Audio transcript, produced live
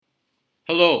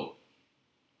Hello,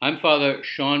 I'm Father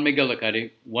Sean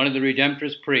McGillicuddy, one of the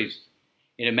Redemptorist priests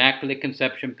in Immaculate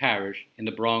Conception Parish in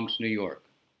the Bronx, New York.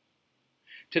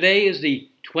 Today is the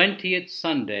 20th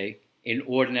Sunday in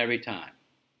Ordinary Time.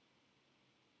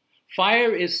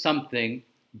 Fire is something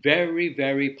very,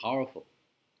 very powerful.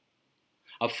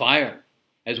 A fire,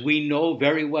 as we know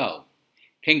very well,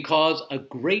 can cause a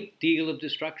great deal of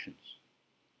destructions.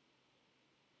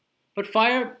 But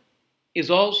fire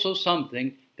is also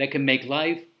something that can make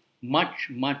life much,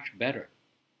 much better.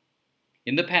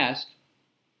 In the past,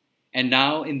 and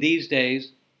now in these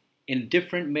days, in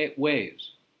different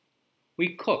ways,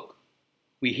 we cook,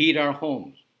 we heat our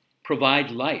homes,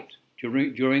 provide light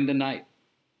during the night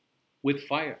with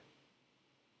fire.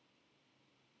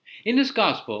 In this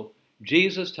gospel,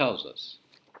 Jesus tells us,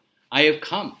 I have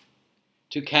come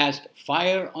to cast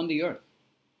fire on the earth,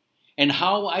 and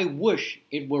how I wish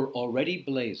it were already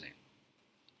blazing.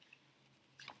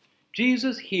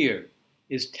 Jesus here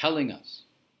is telling us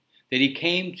that he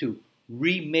came to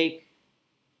recreate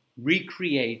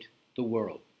the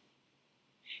world.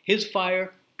 His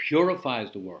fire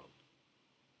purifies the world.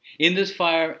 In this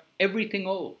fire, everything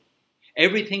old,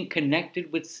 everything connected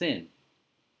with sin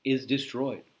is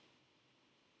destroyed.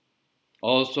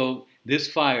 Also, this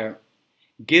fire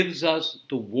gives us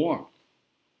the warmth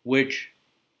which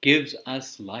gives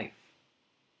us life.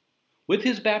 With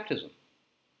his baptism,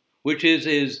 which is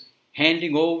his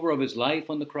handing over of his life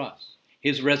on the cross,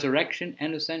 his resurrection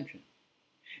and ascension,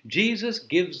 Jesus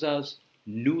gives us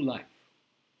new life.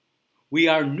 We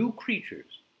are new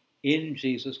creatures in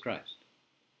Jesus Christ.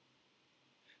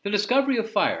 The discovery of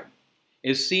fire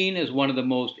is seen as one of the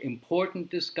most important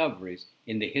discoveries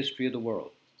in the history of the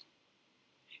world.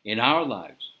 In our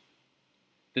lives,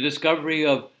 the discovery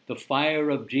of the fire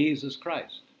of Jesus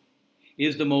Christ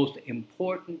is the most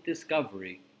important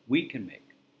discovery we can make.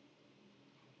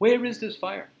 Where is this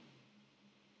fire?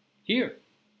 Here,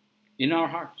 in our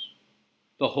hearts,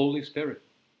 the Holy Spirit.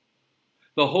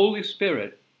 The Holy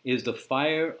Spirit is the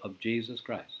fire of Jesus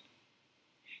Christ.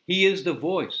 He is the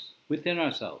voice within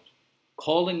ourselves,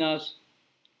 calling us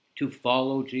to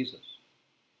follow Jesus.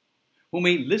 When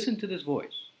we listen to this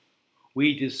voice,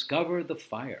 we discover the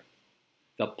fire,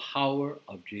 the power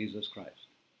of Jesus Christ.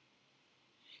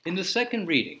 In the second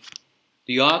reading,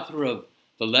 the author of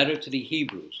the letter to the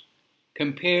Hebrews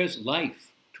compares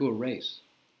life to a race.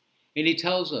 And he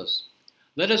tells us,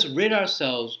 let us rid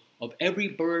ourselves of every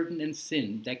burden and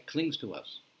sin that clings to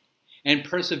us, and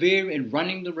persevere in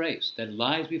running the race that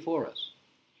lies before us,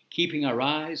 keeping our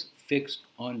eyes fixed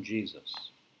on Jesus.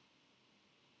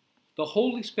 The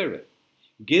Holy Spirit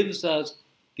gives us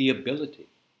the ability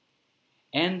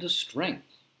and the strength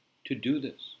to do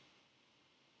this.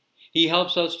 He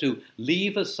helps us to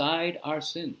leave aside our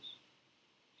sins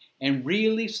and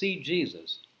really see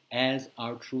Jesus as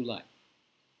our true life.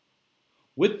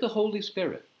 With the Holy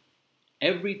Spirit,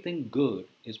 everything good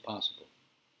is possible.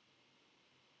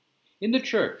 In the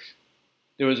church,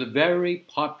 there is a very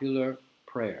popular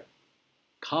prayer,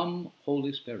 Come,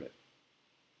 Holy Spirit.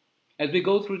 As we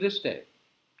go through this day,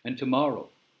 and tomorrow,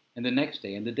 and the next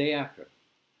day, and the day after,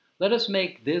 let us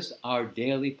make this our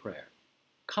daily prayer.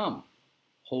 Come,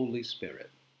 Holy Spirit.